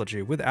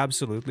ideology with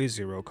absolutely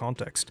zero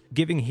context,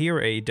 giving here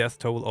a death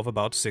toll of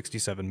about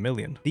 67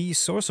 million. The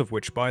source of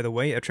which, by the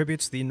way,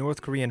 attributes the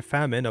North Korean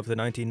famine of the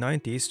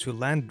 1990s to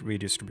land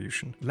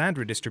redistribution. Land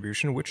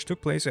redistribution which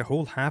took place a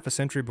whole half a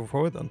century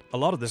before then. A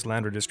lot of this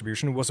land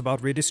redistribution was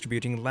about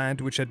redistributing land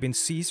which had been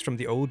seized from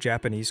the old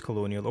Japanese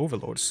colonial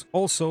overlords.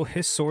 Also,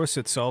 his source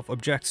itself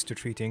objects to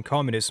treating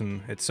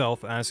communism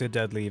itself as a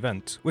deadly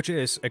event, which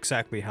is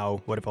exactly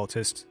how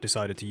Whatifalthist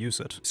decided to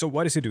use it. So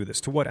why does he do this?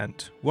 To what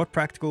end? What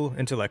practical,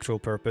 intellectual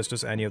purpose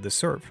does any of this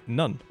serve?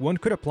 None. One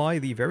could apply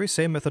the very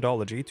same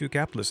methodology to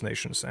capitalist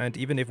nations, and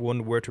even if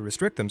one were to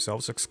restrict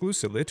themselves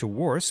exclusively to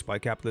wars by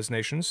capitalist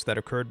nations that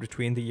occurred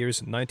between the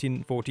years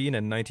 1914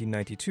 and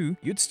 1992,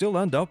 you'd still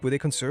end up with a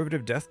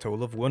conservative death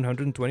toll of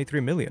 123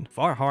 million,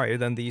 far higher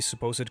than the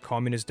supposed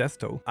communist death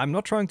toll. I'm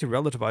not trying to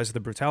relativize the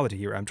brutality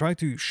here, I'm trying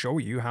to show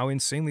you how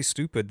insanely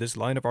stupid this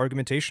line of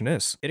argumentation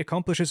is. It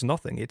accomplishes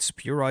nothing, it's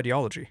pure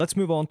ideology. Let's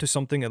move on to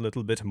something a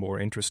little bit more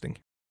interesting.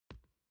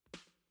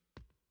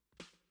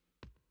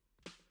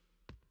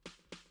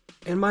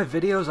 In my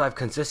videos, I've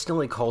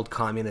consistently called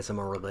communism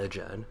a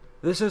religion.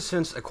 This is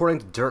since, according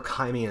to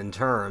Durkheimian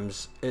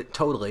terms, it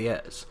totally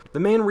is. The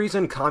main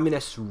reason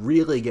communists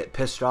really get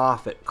pissed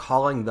off at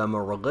calling them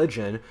a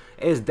religion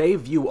is they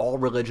view all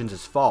religions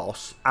as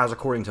false, as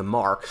according to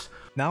Marx.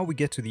 Now we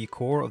get to the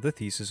core of the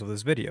thesis of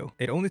this video.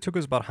 It only took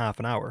us about half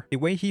an hour. The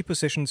way he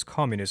positions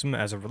communism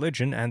as a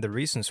religion and the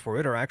reasons for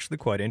it are actually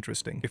quite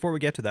interesting. Before we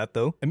get to that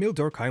though, Emil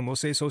Durkheim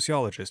was a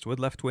sociologist with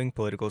left-wing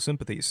political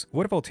sympathies.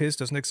 Whatifalthist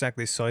doesn't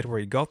exactly cite where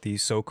he got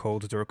these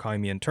so-called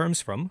Durkheimian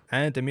terms from,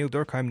 and Emil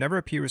Durkheim never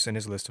appears in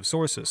his list of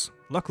sources.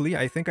 Luckily,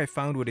 I think I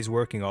found what he's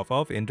working off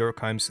of in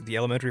Durkheim's The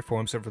Elementary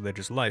Forms of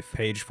Religious Life,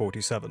 page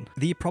 47.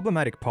 The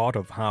problematic part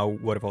of how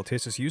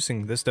Whatifalthist is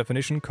using this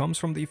definition comes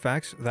from the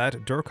fact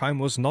that Durkheim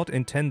was not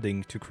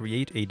intending to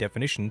create a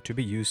definition to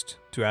be used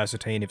to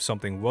ascertain if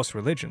something was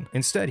religion.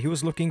 Instead, he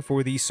was looking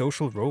for the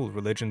social role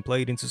religion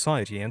played in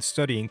society and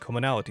studying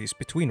commonalities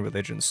between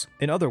religions.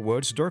 In other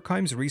words,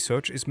 Durkheim's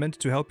research is meant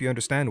to help you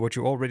understand what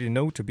you already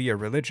know to be a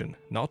religion,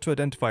 not to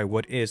identify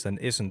what is and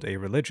isn't a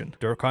religion.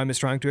 Durkheim is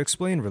trying to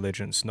explain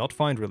religions, not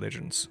find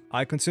religions.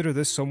 I consider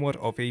this somewhat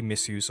of a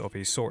misuse of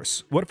a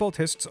source.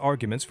 Whatifalthist's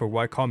arguments for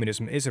why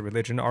communism is a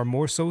religion are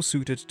more so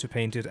suited to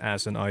paint it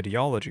as an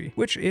ideology,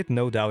 which it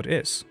no doubt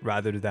is,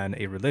 rather than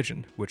a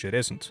religion, which it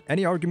isn't.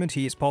 Any argument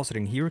he is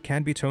positing here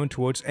can be turned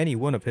towards any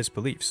one of his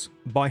beliefs.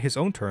 By his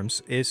own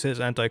terms, is his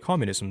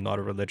anti-communism not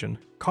a religion?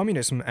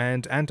 Communism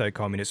and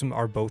anti-communism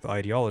are both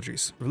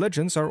ideologies.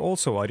 Religions are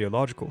also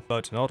ideological,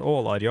 but not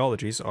all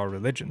ideologies are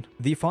religion.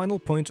 The final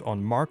point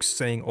on Marx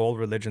saying all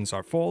religions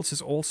are false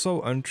is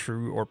also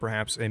untrue or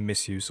perhaps a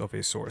misuse of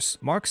a source.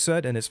 Marx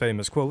said in his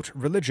famous quote,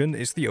 "Religion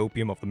is the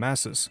opium of the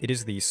masses. It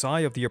is the sigh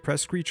of the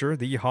oppressed creature,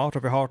 the heart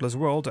of a heartless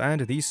world,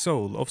 and the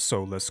soul of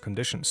soulless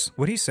conditions."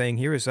 What he's saying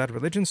here is that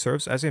religion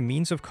serves as a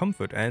means of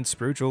comfort and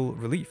spiritual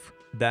relief,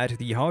 that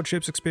the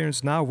hardships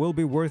experienced now will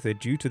be worth it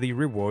due to the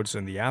rewards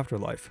in the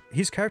afterlife.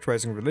 He's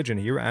characterizing religion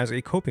here as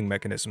a coping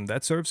mechanism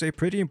that serves a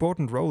pretty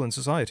important role in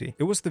society.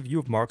 It was the view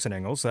of Marx and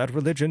Engels that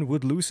religion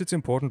would lose its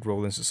important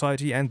role in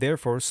society and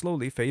therefore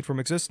slowly fade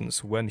from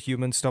existence when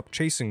humans stopped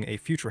chasing a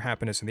future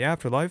happiness in the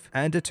afterlife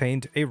and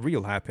attained a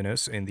real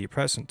happiness in the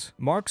present.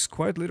 Marx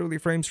quite literally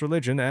frames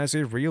religion as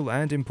a real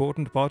and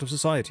important part of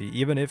society,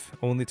 even if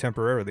only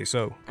temporarily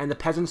so. And the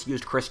peasants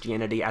used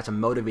Christianity as a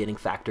motivating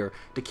factor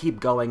to keep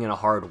going in a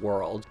hard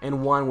world,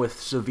 and one with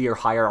severe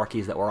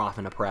hierarchies that were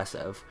often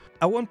oppressive.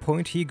 At one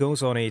point, he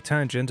goes on a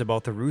tangent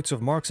about the roots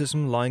of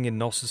Marxism lying in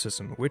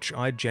Gnosticism, which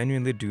I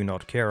genuinely do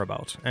not care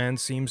about, and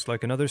seems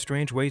like another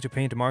strange way to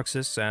paint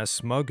Marxists as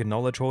smug,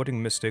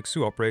 knowledge-hoarding mystics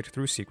who operate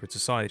through secret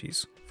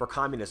societies. For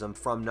communism,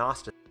 from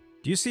Gnosticism.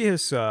 Do you see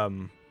his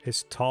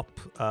top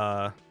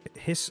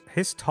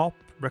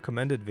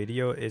recommended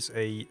video is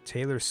a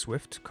Taylor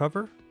Swift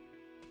cover?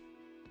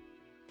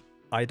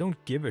 I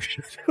don't give a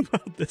shit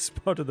about this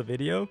part of the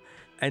video,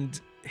 and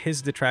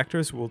his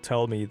detractors will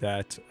tell me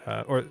that,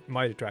 or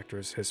my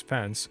detractors, his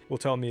fans, will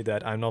tell me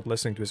that I'm not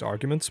listening to his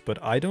arguments,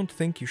 but I don't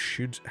think you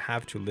should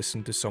have to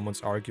listen to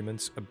someone's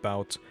arguments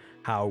about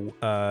how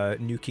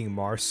nuking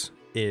Mars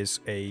is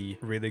a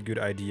really good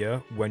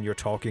idea when you're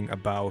talking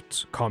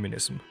about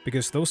communism,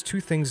 because those two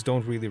things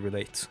don't really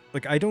relate.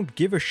 Like, I don't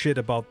give a shit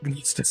about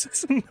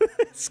Gnosticism.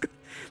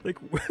 Like,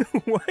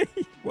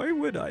 why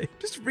would I?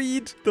 Just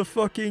read the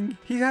fucking...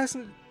 He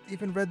hasn't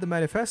even read the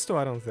manifesto,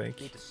 I don't think.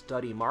 You need to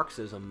study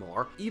Marxism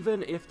more,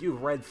 even if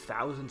you've read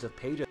thousands of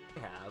pages I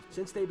have,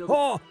 since they...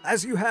 Oh,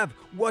 as you have!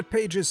 What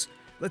pages?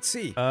 Let's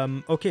see.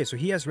 Okay, so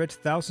he has read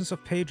thousands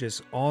of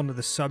pages on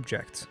the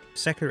subject.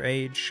 Secular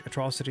Age,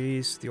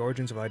 Atrocities, The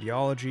Origins of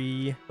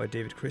Ideology by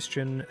David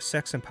Christian,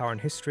 Sex and Power in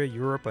History,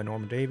 Europe by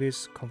Norman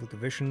Davies, Conflict of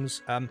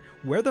Visions.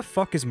 Where the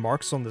fuck is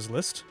Marx on this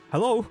list?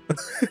 Hello?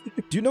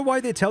 Do you know why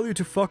they tell you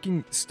to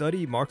fucking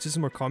study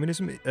Marxism or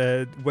communism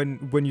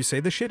when you say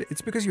this shit?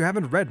 It's because you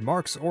haven't read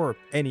Marx or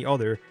any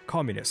other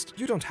communist.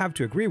 You don't have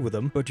to agree with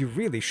them, but you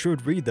really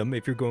should read them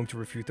if you're going to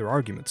refute their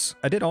arguments.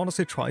 I did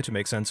honestly try to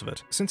make sense of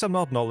it. Since I'm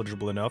not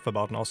knowledgeable enough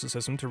about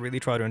Gnosticism to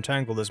really try to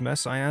untangle this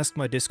mess, I asked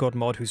my Discord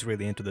mod who's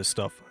really into this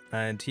stuff,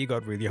 and he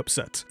got really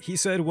upset. He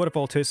said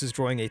Whatifalthist is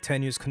drawing a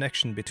tenuous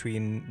connection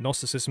between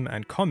Gnosticism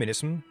and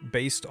communism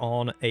based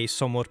on a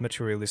somewhat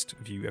materialist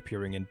view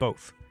appearing in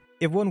both.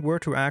 If one were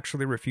to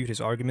actually refute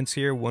his arguments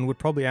here, one would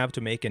probably have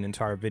to make an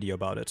entire video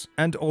about it.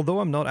 And although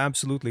I'm not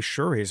absolutely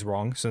sure he's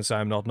wrong, since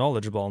I'm not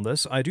knowledgeable on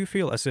this, I do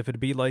feel as if it'd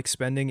be like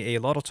spending a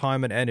lot of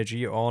time and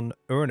energy on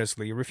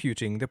earnestly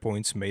refuting the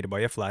points made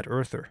by a flat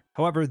earther.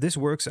 However, this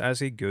works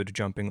as a good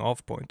jumping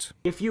off point.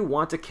 If you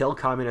want to kill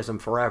communism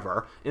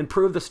forever,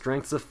 improve the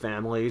strengths of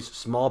families,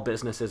 small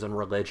businesses, and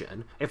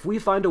religion, if we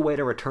find a way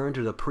to return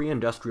to the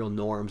pre-industrial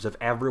norms of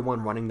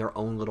everyone running their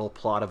own little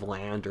plot of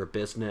land or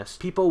business,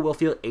 people will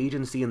feel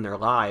agency in their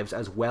lives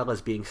as well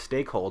as being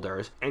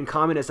stakeholders, and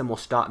communism will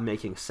stop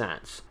making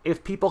sense.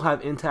 If people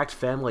have intact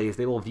families,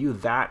 they will view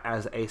that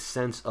as a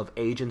sense of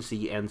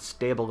agency and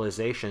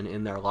stabilization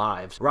in their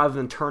lives, rather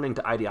than turning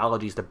to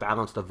ideologies to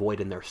balance the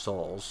void in their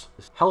souls.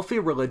 Healthy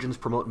religions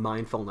promote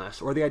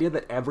mindfulness, or the idea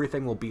that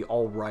everything will be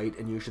alright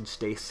and you should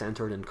stay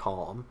centered and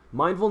calm.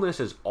 Mindfulness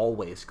is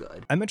always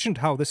good. I mentioned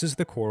how this is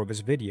the core of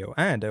his video,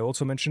 and I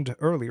also mentioned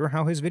earlier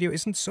how his video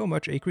isn't so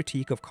much a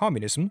critique of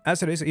communism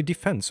as it is a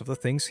defense of the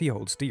things he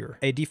holds dear.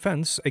 A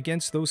defense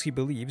against those he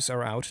believes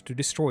are out to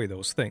destroy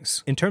those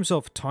things. In terms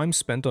of time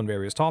spent on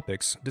various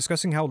topics,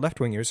 discussing how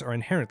left-wingers are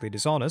inherently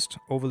dishonest,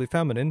 overly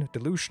feminine,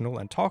 delusional,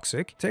 and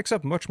toxic takes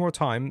up much more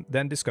time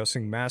than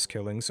discussing mass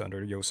killings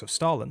under Joseph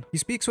Stalin. He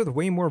speaks with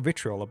way more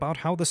vitriol about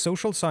how the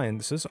social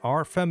sciences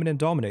are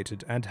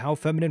feminine-dominated and how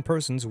feminine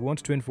persons want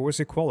to enforce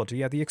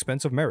equality at the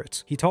expense of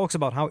merit. He talks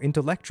about how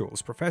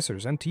intellectuals,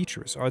 professors, and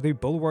teachers are the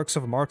bulwarks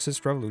of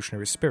Marxist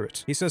revolutionary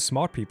spirit. He says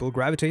smart people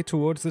gravitate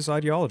towards this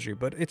ideology,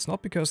 but it's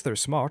not because they're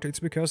smart. smart,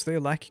 it's because they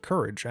lack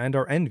courage and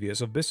are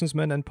envious of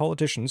businessmen and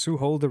politicians who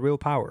hold the real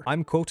power.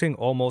 I'm quoting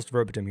almost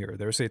verbatim here.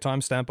 There's a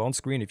timestamp on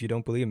screen if you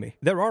don't believe me.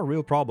 There are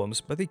real problems,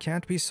 but they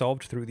can't be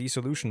solved through the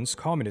solutions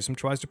communism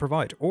tries to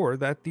provide, or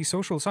that the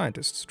social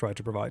scientists try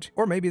to provide.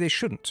 Or maybe they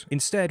shouldn't.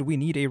 Instead, we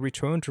need a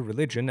return to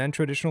religion and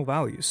traditional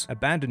values.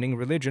 Abandoning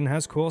religion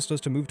has caused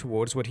us to move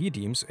towards what he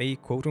deems a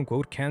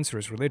quote-unquote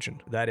cancerous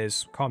religion. That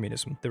is,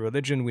 communism. The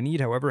religion we need,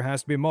 however,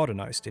 has to be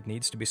modernized. It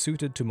needs to be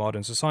suited to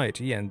modern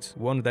society, and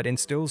one that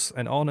instills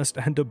an honest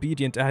and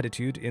obedient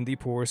attitude in the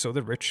poor so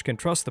the rich can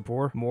trust the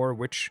poor more,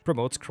 which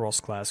promotes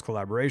cross-class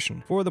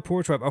collaboration. For the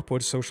poor to have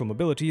upward social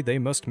mobility, they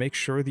must make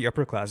sure the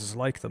upper classes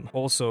like them.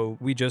 Also,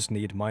 we just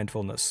need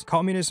mindfulness.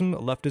 Communism,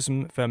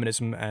 leftism,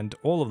 feminism, and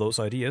all of those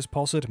ideas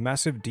posit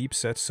massive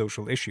deep-set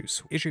social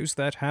issues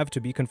that have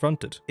to be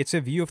confronted. It's a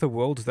view of the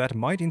world that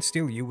might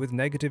instill you with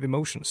negative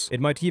emotions.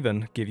 It might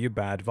even give you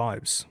bad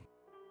vibes.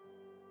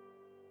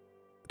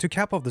 To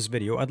cap off this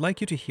video, I'd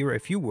like you to hear a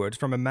few words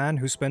from a man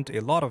who spent a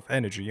lot of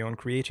energy on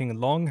creating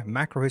long,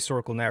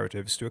 macro-historical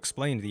narratives to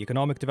explain the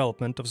economic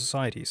development of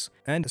societies,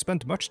 and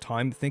spent much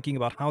time thinking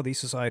about how these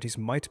societies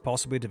might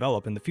possibly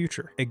develop in the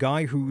future. A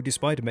guy who,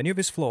 despite many of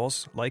his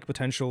flaws, like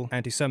potential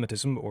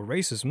anti-Semitism or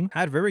racism,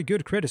 had very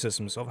good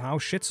criticisms of how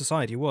shit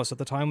society was at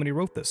the time when he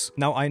wrote this.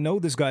 Now, I know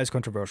this guy is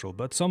controversial,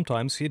 but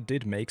sometimes he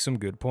did make some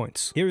good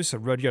points. Here's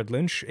Rudyard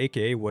Lynch,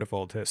 aka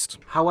Whatifalthist.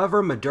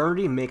 However,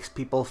 modernity makes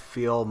people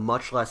feel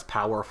much less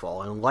powerful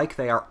and like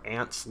they are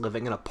ants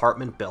living in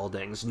apartment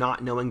buildings,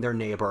 not knowing their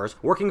neighbors,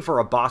 working for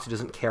a boss who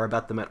doesn't care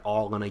about them at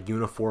all in a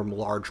uniform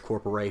large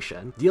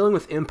corporation, dealing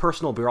with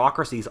impersonal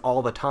bureaucracies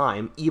all the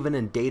time, even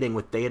in dating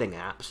with dating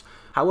apps.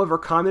 However,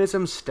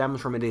 communism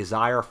stems from a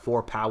desire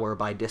for power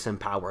by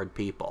disempowered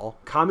people.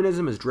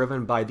 Communism is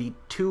driven by the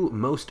two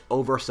most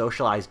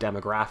over-socialized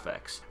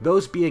demographics,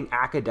 those being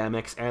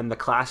academics and the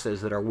classes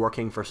that are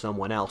working for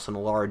someone else in a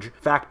large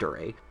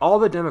factory. All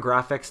the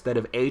demographics that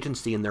have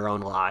agency in their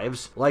own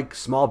lives, like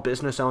small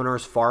business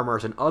owners,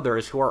 farmers, and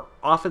others who are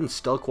often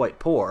still quite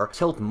poor,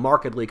 tilt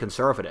markedly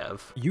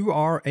conservative. You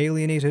are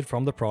alienated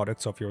from the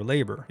products of your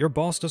labor. Your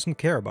boss doesn't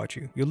care about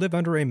you. You live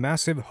under a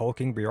massive,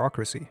 hulking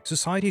bureaucracy.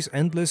 Society's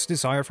endless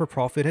desire for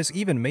profit has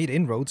even made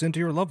inroads into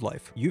your love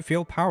life. You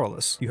feel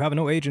powerless. You have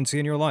no agency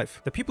in your life.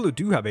 The people who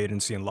do have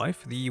agency in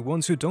life, the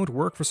ones who don't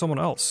work for someone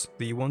else,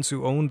 the ones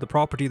who own the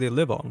property they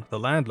live on, the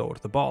landlord,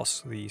 the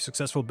boss, the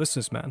successful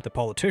businessman, the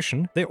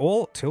politician, they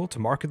all tilt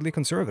markedly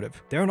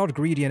conservative. They're not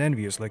greedy and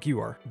envious like you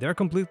are. They're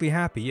completely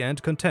happy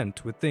and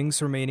content with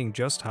things remaining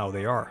just how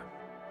they are.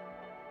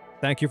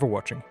 Thank you for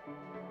watching.